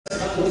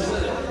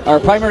Our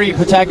primary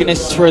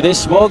protagonists for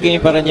this ball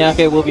game,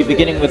 Parañaque, will be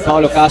beginning with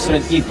Paulo Castro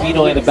and Keith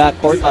Pino in the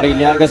backcourt.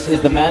 Parañaque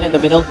is the man in the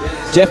middle.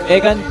 Jeff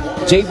Egan,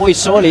 J-Boy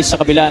Solis sa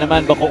kabila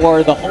naman,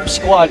 Bacoor, the home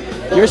squad.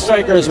 Your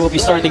strikers will be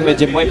starting with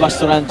Jimboy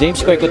Pastoran,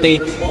 James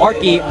Coicote,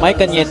 Marky, Mike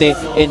Cañete,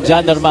 and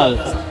John Normal.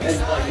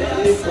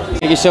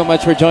 Thank you so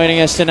much for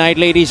joining us tonight,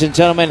 ladies and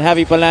gentlemen.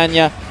 Javi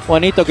Palanya,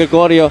 Juanito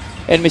Gregorio,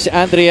 and Miss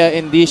Andrea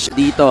Indish.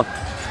 Dito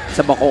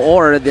sa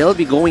Bacoor, they'll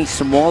be going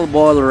small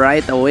ball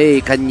right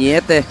away.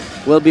 Cañete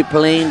will be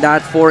playing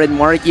that 4 and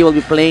Marky will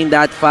be playing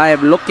that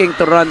 5, looking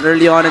to run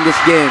early on in this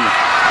game.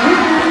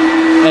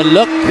 And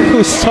look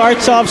who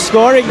starts off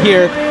scoring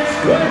here.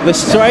 The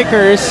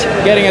strikers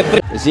getting a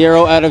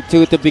 0 out of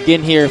 2 to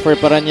begin here for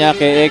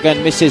Parañaque.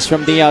 Egan misses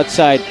from the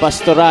outside.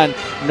 Pastoran,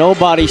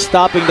 nobody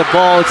stopping the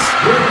balls.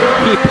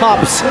 He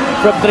pops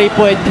from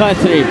 3-point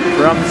country.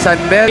 From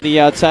Sanbel. The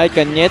outside,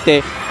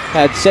 Cañete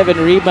had 7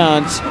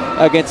 rebounds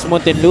against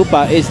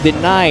Muntinlupa, is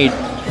denied.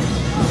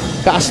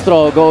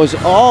 Castro goes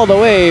all the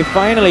way.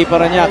 Finally,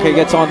 Parañaque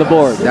gets on the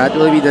board. That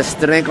will be the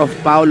strength of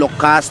Paulo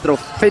Castro.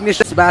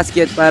 Finishes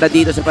basket para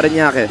dito sa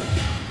Parañaque.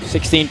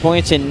 16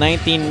 points in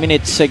 19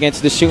 minutes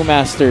against the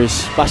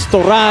Shoemasters.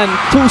 Pastoran,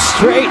 2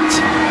 straight.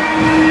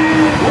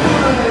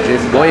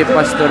 Jimboy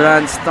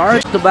Pastoran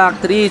starts to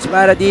back 3s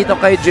para dito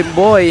kay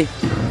Jimboy.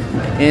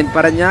 And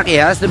Parañaque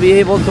has to be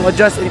able to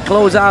adjust and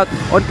close out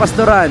on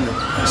Pastoran.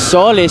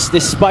 Solis,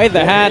 despite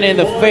the hand in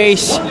the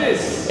face,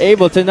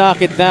 able to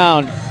knock it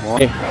down.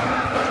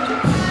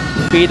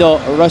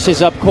 Pido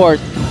rushes up court.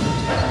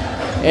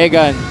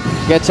 Egan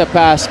gets a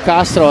pass.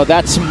 Castro,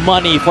 that's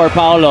money for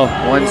Paulo.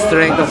 One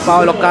strength of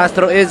Paulo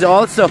Castro is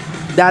also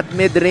that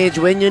mid-range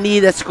when you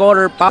need a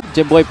scorer.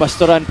 Jimboy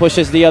Pastoran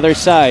pushes the other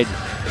side.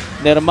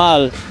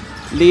 Normal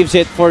leaves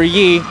it for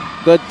Yi.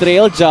 Good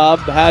trail job.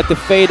 Had to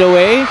fade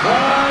away.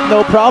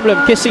 No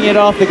problem kissing it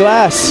off the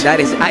glass. That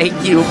is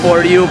IQ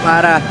for you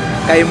para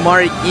kay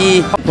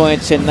Marky.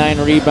 Points and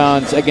 9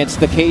 rebounds against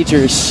the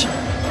Cagers.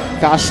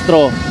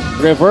 Castro,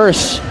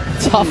 reverse.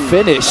 Tough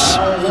finish.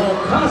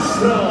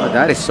 Oh,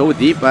 that is so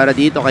deep para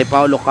dito kay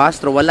Paulo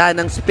Castro. Wala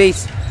nang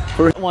space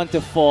for one to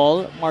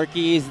fall.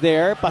 Marky is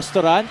there.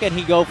 Pastoran, can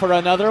he go for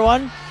another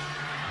one?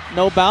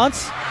 No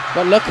bounce.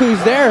 But look who's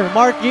there.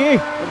 Marky.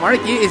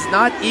 Marky is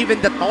not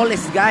even the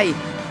tallest guy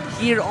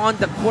here on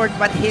the court,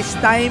 but his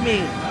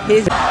timing,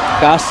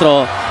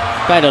 Castro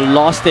kind of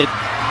lost it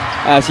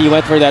as he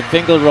went for that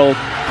finger roll.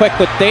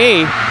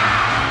 Coicote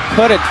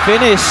couldn't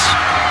finish.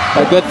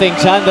 A good thing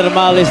John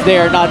Normal is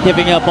there, not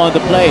giving up on the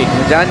play.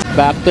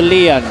 Back to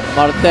Leon.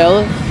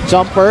 Martel,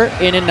 jumper,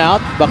 in and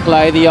out.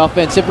 Baklay the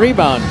offensive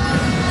rebound.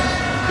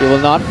 He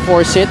will not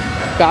force it.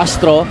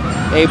 Castro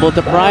able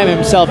to prime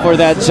himself for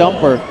that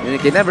jumper. You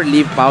can never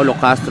leave Paulo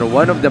Castro,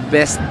 one of the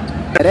best.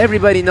 And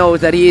everybody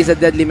knows that he is a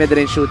deadly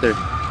mid-range shooter.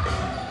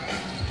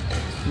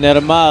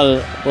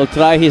 Normal will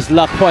try his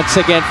luck once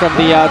again from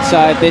the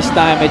outside. This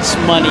time it's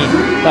money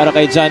para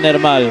kay John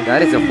Normal.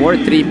 That is a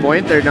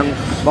 4-3-pointer ng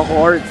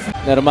Bacoor.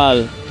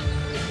 Normal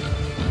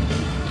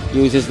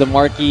uses the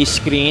Marquee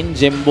screen.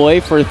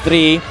 Jimboy for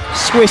 3.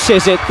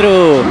 Squishes it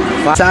through.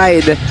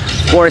 Side, of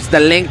course, the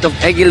length of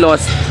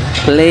Egilos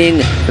playing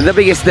the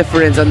biggest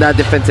difference on that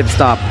defensive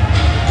stop.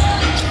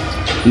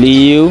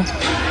 Liu.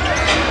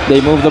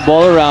 They move the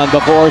ball around.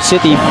 Bacoor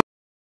City.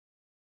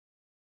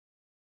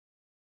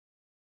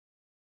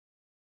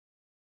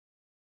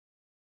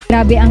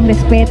 Grabe ang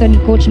respeto ni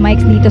Coach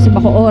Mike dito sa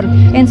Bacoor.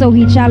 And so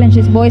he challenged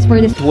his boys for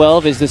this.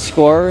 12 is the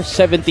score.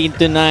 17-9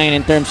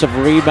 in terms of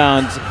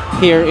rebounds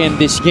here in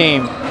this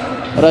game.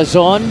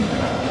 Razon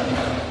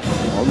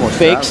almost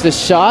fakes the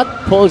shot,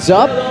 pulls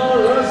up.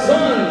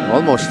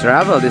 Almost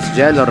traveled this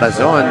Jello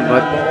Razon,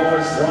 but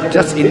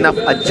just enough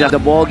adjust the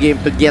ball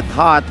game to get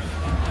hot.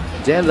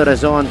 Jello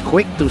Razon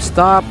quick to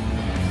stop,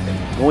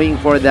 going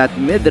for that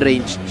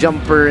mid-range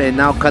jumper and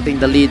now cutting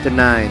the lead to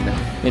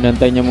 9.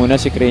 Inantay niya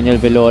muna si Cranial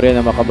Veloria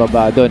na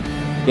makababa doon.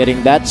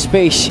 Getting that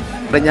space.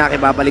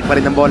 Parañaque babalik pa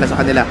rin ang bola sa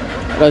kanila.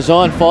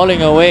 Razon falling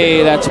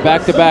away. That's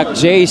back-to-back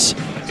Jace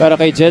para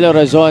kay Jello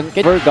Razon.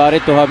 Got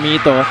it to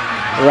Hamito.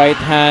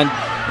 Right hand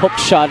hook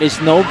shot is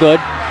no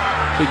good.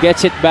 He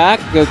gets it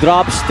back. The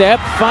drop step.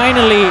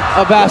 Finally,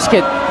 a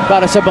basket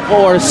para sa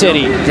Bacoor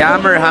City.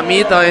 Jammer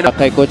Hamito.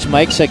 Kay Coach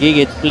Mike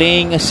Sagigit,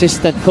 playing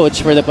assistant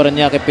coach for the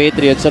Parañaque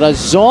Patriots.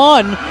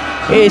 Razon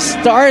is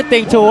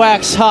starting to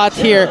wax hot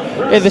here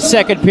in the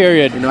second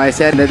period. You know, I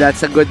said that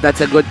that's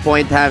a good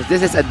point, Habs.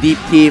 This is a deep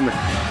team,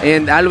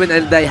 and Alwin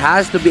Alday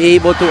has to be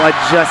able to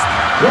adjust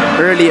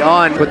early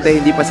on. Kunti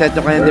hindi pa set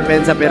yung kanyang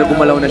depensa pero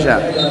gumalaw na siya.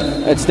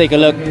 Let's take a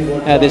look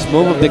at this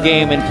move of the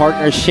game in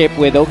partnership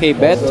with OK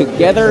Bet.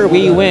 Together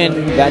we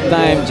win. That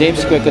time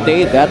James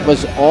Coicote, that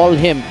was all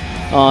him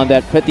on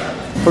that pretty.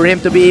 For him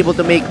to be able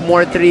to make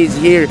more threes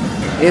here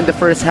in the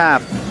first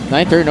half.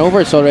 9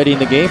 turnovers already in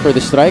the game for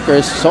the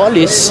strikers.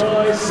 Solis,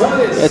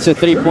 that's a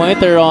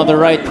 3-pointer on the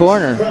right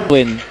corner.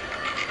 Win.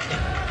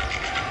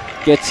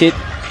 Gets it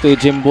to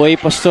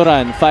Jimboy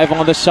Pastoran. 5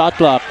 on the shot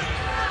clock.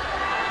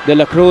 De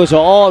La Cruz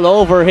all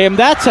over him.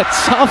 That's a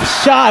tough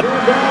shot.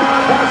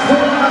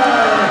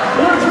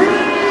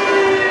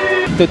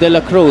 to De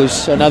La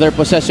Cruz. Another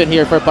possession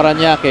here for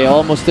Parañaque.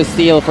 Almost a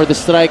steal for the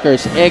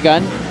strikers.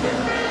 Egan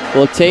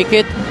will take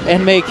it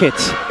and make it.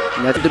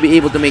 Not to be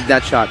able to make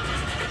that shot.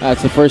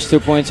 That's the first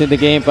 2 points in the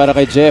game para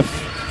kay Jeff.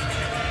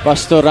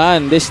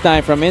 Pastoran, this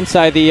time from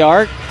inside the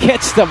arc,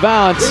 gets the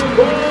bounce.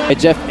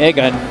 Jeff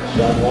Egan.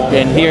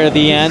 And here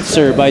the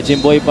answer by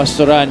Jimboy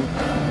Pastoran.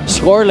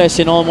 Scoreless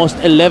in almost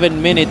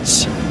 11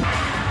 minutes.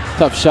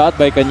 Tough shot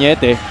by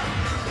Cañete.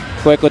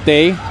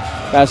 Cuecote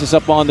passes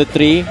up on the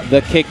 3.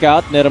 The kick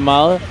out.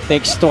 Nermal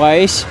takes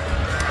twice.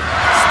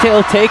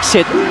 Still takes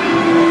it.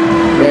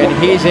 And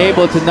he's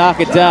able to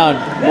knock it down.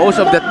 Most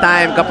of the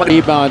time, kapag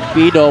Rebound.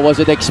 Pido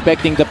wasn't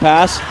expecting the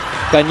pass.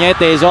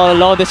 Cañete is all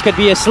alone. This could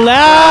be a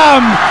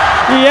slam.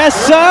 Yes,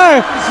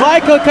 sir.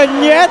 Michael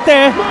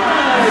Cañete.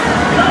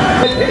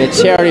 The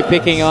cherry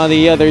picking on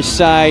the other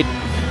side.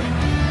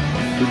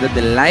 to the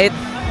delight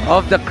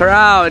of the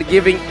crowd,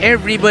 giving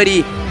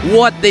everybody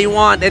what they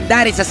want, and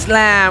that is a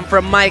slam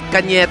from Mike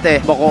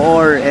Cañete.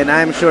 Bacoor, and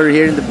I'm sure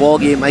here in the ball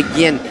game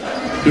again,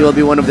 he will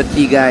be one of the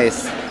key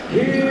guys.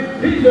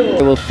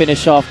 They will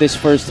finish off this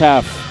first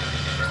half.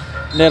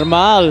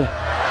 Nermal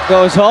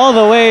goes all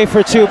the way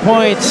for 2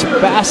 points.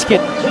 Basket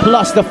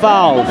plus the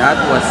foul. That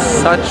was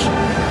such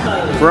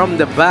from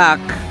the back.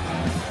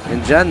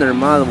 And Jan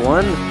Nermal,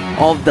 one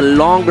of the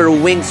longer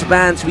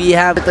wingspans we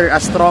have,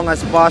 as strong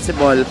as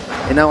possible.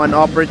 And now an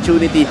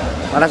opportunity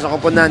para sa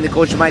koponan ni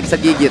Coach Mike sa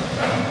gigit.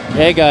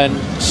 Egan,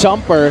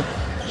 jumper.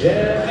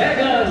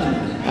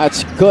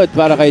 That's good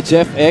para kay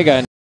Jeff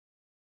Egan.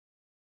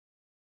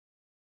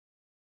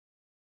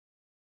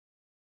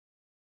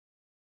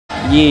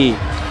 Yi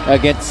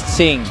against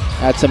Singh.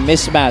 That's a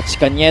mismatch.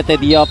 Cañete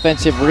the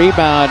offensive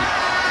rebound.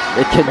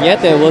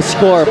 Cañete will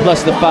score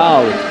plus the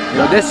foul. You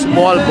know, this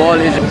small ball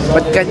is,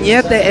 but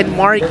Cañete and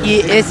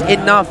Marquis is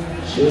enough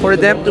for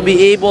them to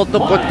be able to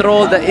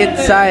control the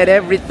inside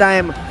every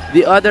time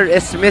the other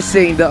is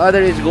missing. The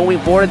other is going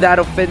for that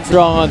offensive.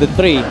 Strong on the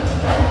 3.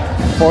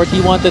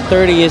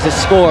 41-30 is the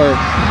score.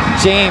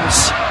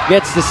 James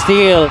gets the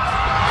steal.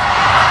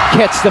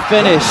 Gets the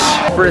finish.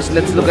 First,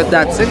 let's look at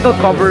that single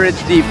coverage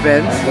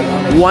defense.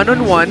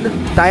 One-on-one,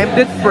 timed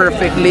it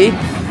perfectly.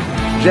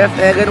 Jeff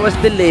Egan was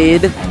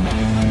delayed,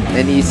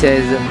 and he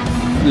says,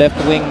 left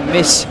wing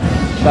miss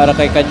para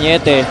kay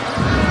Cañete.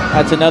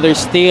 That's another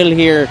steal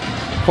here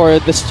for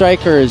the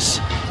strikers.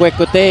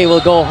 Cuecote will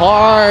go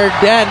hard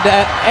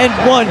and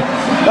one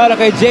para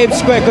kay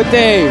James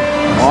Cuecote.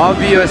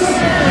 Obvious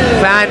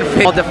fan.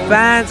 The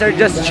fans are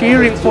just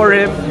cheering for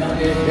him.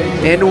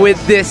 And with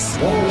this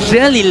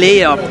jelly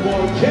layup,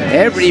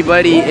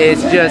 everybody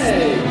is just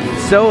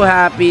so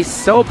happy,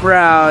 so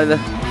proud,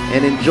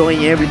 and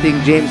enjoying everything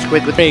James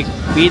Cuecote.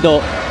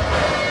 Pido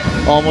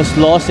almost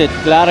lost it.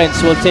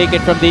 Clarence will take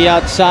it from the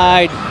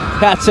outside.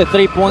 That's a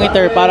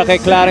three-pointer para kay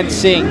Clarence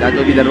Singh. That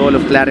will be the role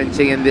of Clarence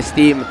Singh in this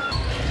team.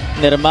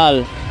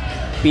 Nermal.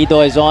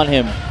 Pido is on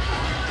him.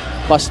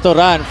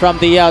 Pastoran from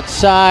the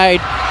outside.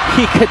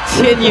 He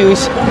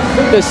continues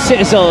the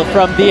sizzle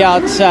from the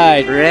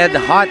outside. Red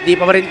hot, di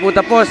pa rin po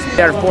tapos.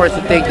 They are forced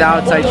to take the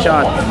outside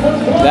shot.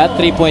 That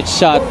three-point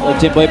shot of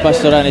Jimboy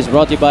Pastoran is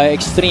brought to you by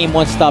Extreme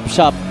One-Stop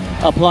Shop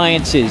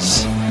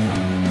Appliances.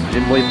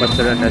 Jimboy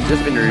Pastoran has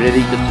just been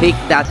ready to take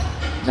that.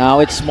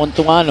 Now it's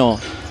Montuano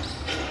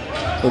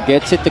who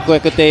gets it to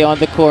Cuecote on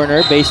the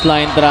corner.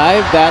 Baseline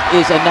drive. That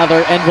is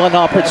another and one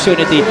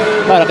opportunity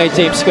para kay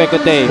James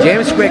Cuecote.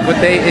 James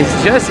Cuecote is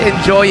just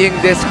enjoying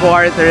this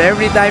quarter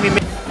every time he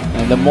makes.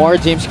 And the more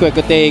James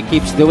Cuecote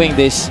keeps doing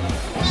this,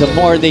 the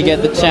more they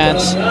get the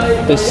chance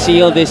to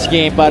seal this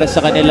game para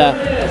sa kanila.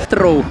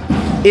 Throw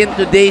in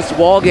today's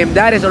ball game.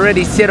 That is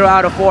already 0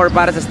 out of 4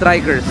 para sa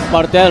strikers.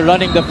 Martel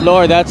running the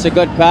floor. That's a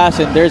good pass,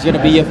 and there's going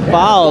to be a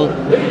foul.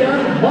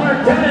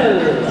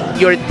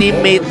 Your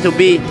teammate to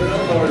be,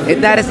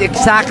 and that is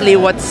exactly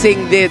what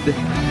Singh did,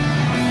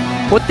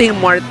 putting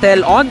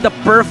Martel on the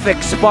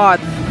perfect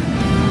spot.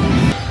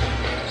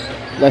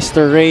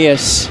 Lester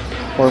Reyes,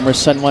 former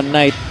San Juan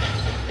Knight,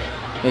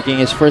 making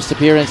his first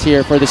appearance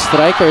here for the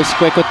strikers.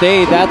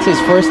 Cuecote, that's his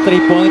first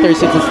three-pointer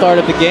since the start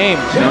of the game.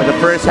 You know, the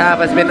first half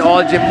has been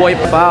all Jimboy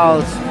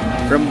fouls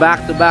from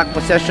back-to-back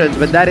possessions,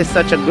 but that is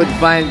such a good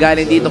find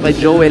galing dito kay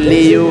Joel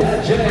Liu.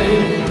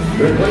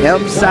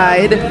 Help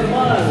side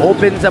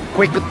opens up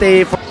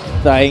Cuecote.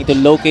 Trying to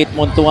locate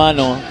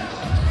Montuano.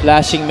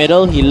 Flashing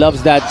middle, he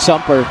loves that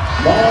jumper.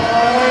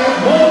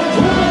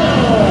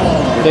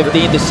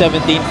 15 to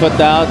 17 foot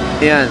out.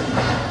 Yan.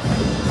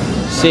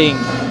 Singh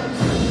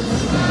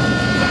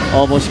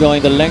almost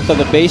going the length of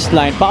the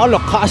baseline. Paulo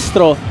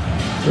Castro.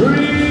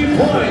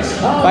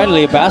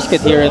 Finally a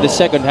basket here in the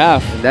second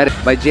half. That is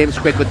by James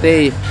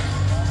Cuecote.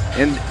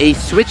 And a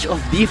switch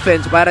of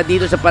defense para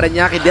dito sa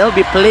Parañaque. They'll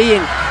be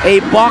playing a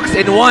box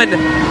and one,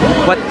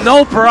 but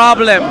no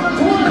problem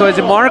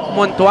because Mark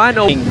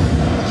Montuano.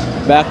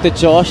 Back to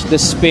Josh, the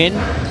spin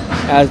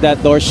as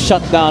that door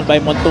shut down by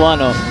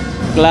Montuano.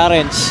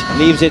 Clarence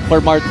leaves it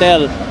for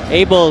Martel,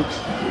 able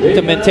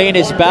to maintain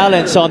his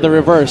balance on the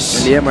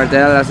reverse. Yeah,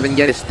 Martel has been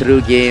getting his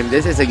true game.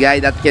 This is a guy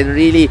that can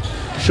really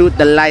shoot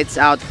the lights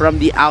out from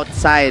the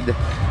outside.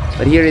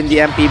 But here in the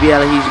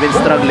MPBL, he's been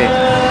struggling.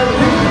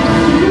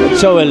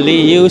 Joel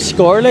Liu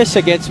scoreless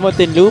against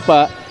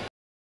Muntinlupa.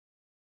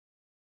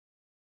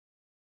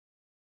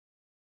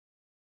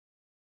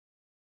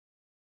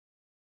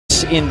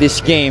 In this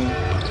game,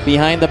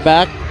 behind the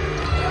back,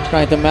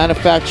 trying to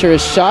manufacture a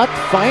shot.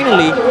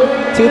 Finally,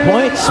 2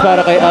 points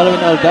para kay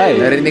Alwin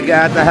Alday. Narinig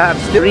at the half.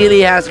 Still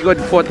really has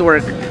good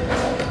footwork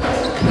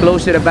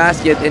close to the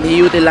basket, and he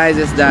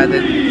utilizes that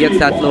and gets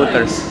that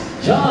floater.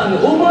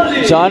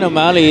 John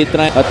O'Malley,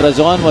 but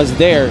Razon was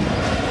there.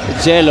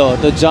 Jello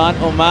to John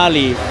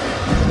O'Malley.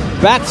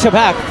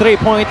 Back-to-back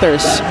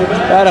three-pointers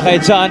para kay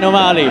John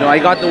O'Malley. I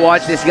got to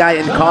watch this guy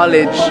in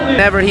college.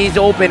 Whenever he's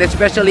open,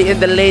 especially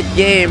in the late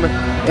game.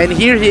 And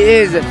here he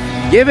is,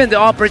 given the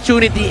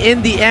opportunity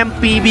in the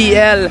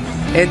MPBL.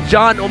 And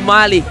John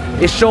O'Malley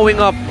is showing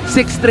up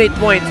 6 straight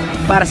points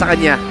para sa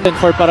kanya.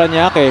 For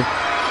Parañaque,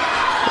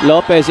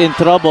 Lopez in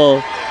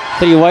trouble.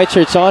 3 white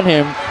shirts on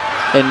him.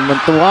 And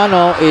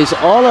Montuano is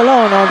all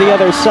alone on the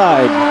other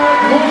side.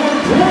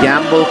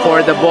 Gamble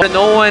for the ball.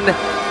 No one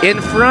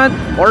in front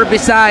or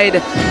beside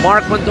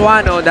Mark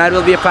Montuano. That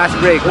will be a fast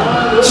break.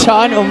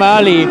 John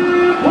O'Malley,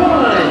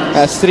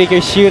 a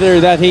streaker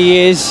shooter that he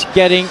is,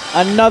 getting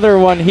another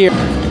one here.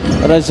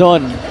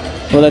 Razon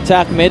will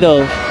attack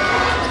middle.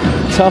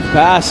 Tough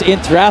pass in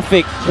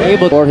traffic.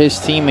 Able for his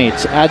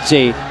teammates.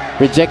 Ajay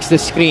rejects the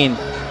screen.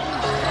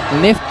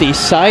 Nifty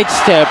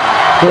sidestep.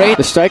 Great.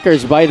 The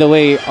Strikers, by the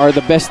way, are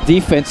the best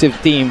defensive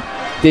team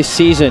this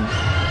season.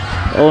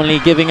 Only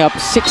giving up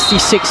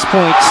 66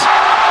 points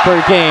per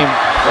game.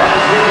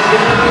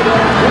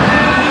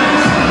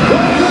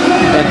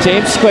 And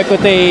James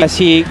Quecote, as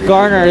he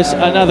garners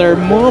another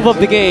move of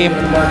the game,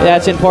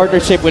 that's in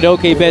partnership with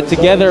OKBet.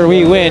 Together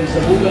we win.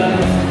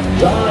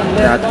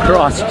 That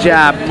cross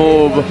jab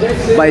move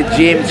by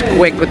James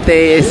Quecote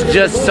is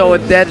just so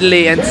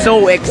deadly and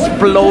so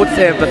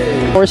explosive.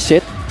 Force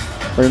it.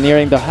 We're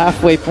nearing the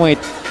halfway point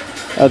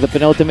of the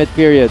penultimate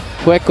period.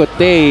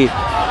 Quecote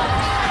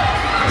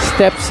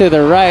steps to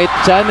the right.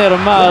 Jan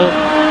Normal.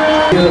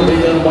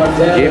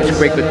 James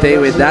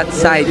Quecote with that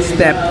side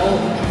step.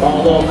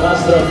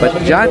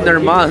 But Jan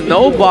Normal,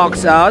 no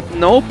box out,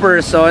 no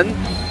person.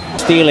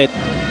 Steal it.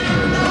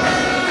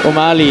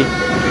 O'Malley.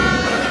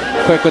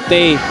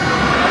 Quecote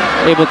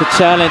able to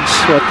challenge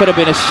what could have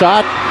been a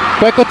shot.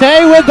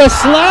 Quecote with the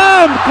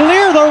slam.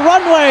 Clear the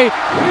runway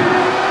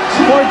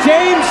for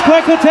James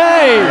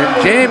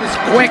Quecote. James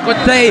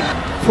Quecote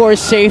For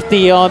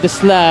safety on the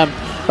slam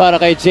para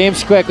kay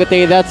James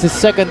Quecote. That's the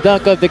second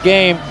dunk of the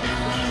game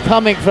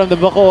coming from the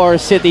Bacoor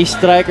City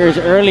Strikers.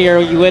 Earlier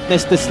you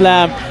witnessed the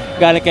slam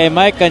galing kay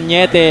Mike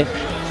Cañete.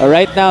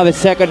 Right now the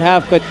second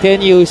half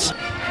continues.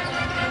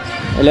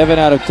 11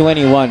 out of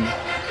 21.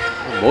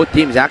 Both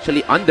teams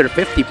actually under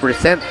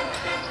 50%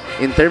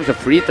 in terms of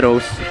free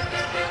throws.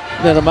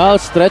 Normal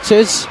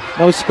stretches,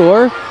 no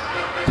score.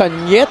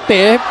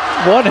 Cañete,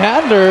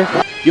 one-hander.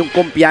 Yung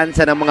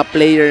kumpiyansa ng mga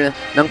player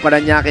ng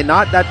Parañaque,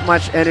 not that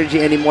much energy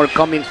anymore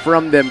coming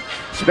from them,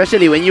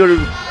 especially when you're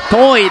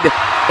toyed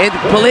and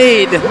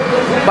played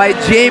by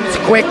James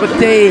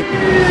Quecote,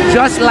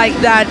 just like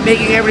that,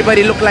 making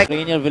everybody look like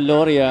Daniel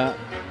Viloria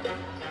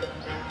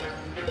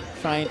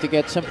trying to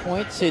get some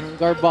points in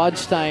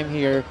garbage time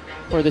here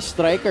for the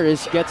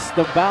Strikers. Gets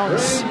the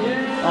bounce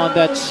on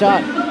that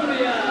shot.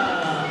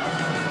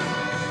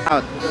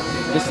 out.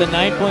 Just a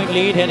 9-point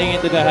lead heading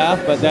into the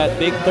half, but that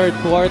big third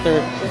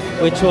quarter,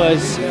 which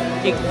was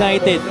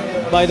ignited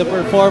by the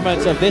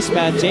performance of this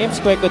man, James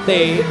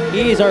Quecote.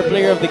 He is our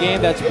player of the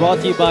game. That's brought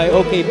to you by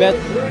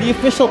OKBet, the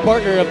official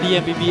partner of the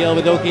MPBL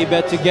with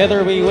OKBet.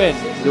 Together we win.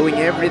 Doing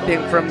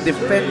everything from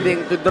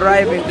defending to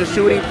driving to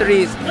shooting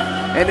threes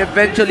and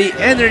eventually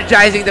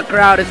energizing the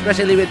crowd,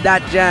 especially with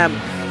that jam.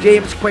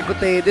 James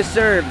Quecote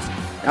deserves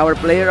our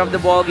player of the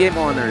ball game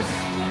honors.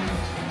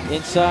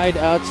 Inside,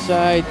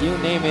 outside, you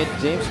name it,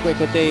 James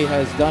Quecote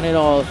has done it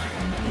all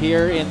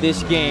here in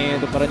this game.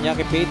 The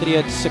Parañaque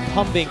Patriots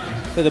succumbing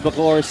to the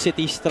Bacoor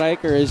City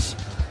Strikers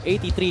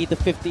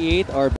 83-58.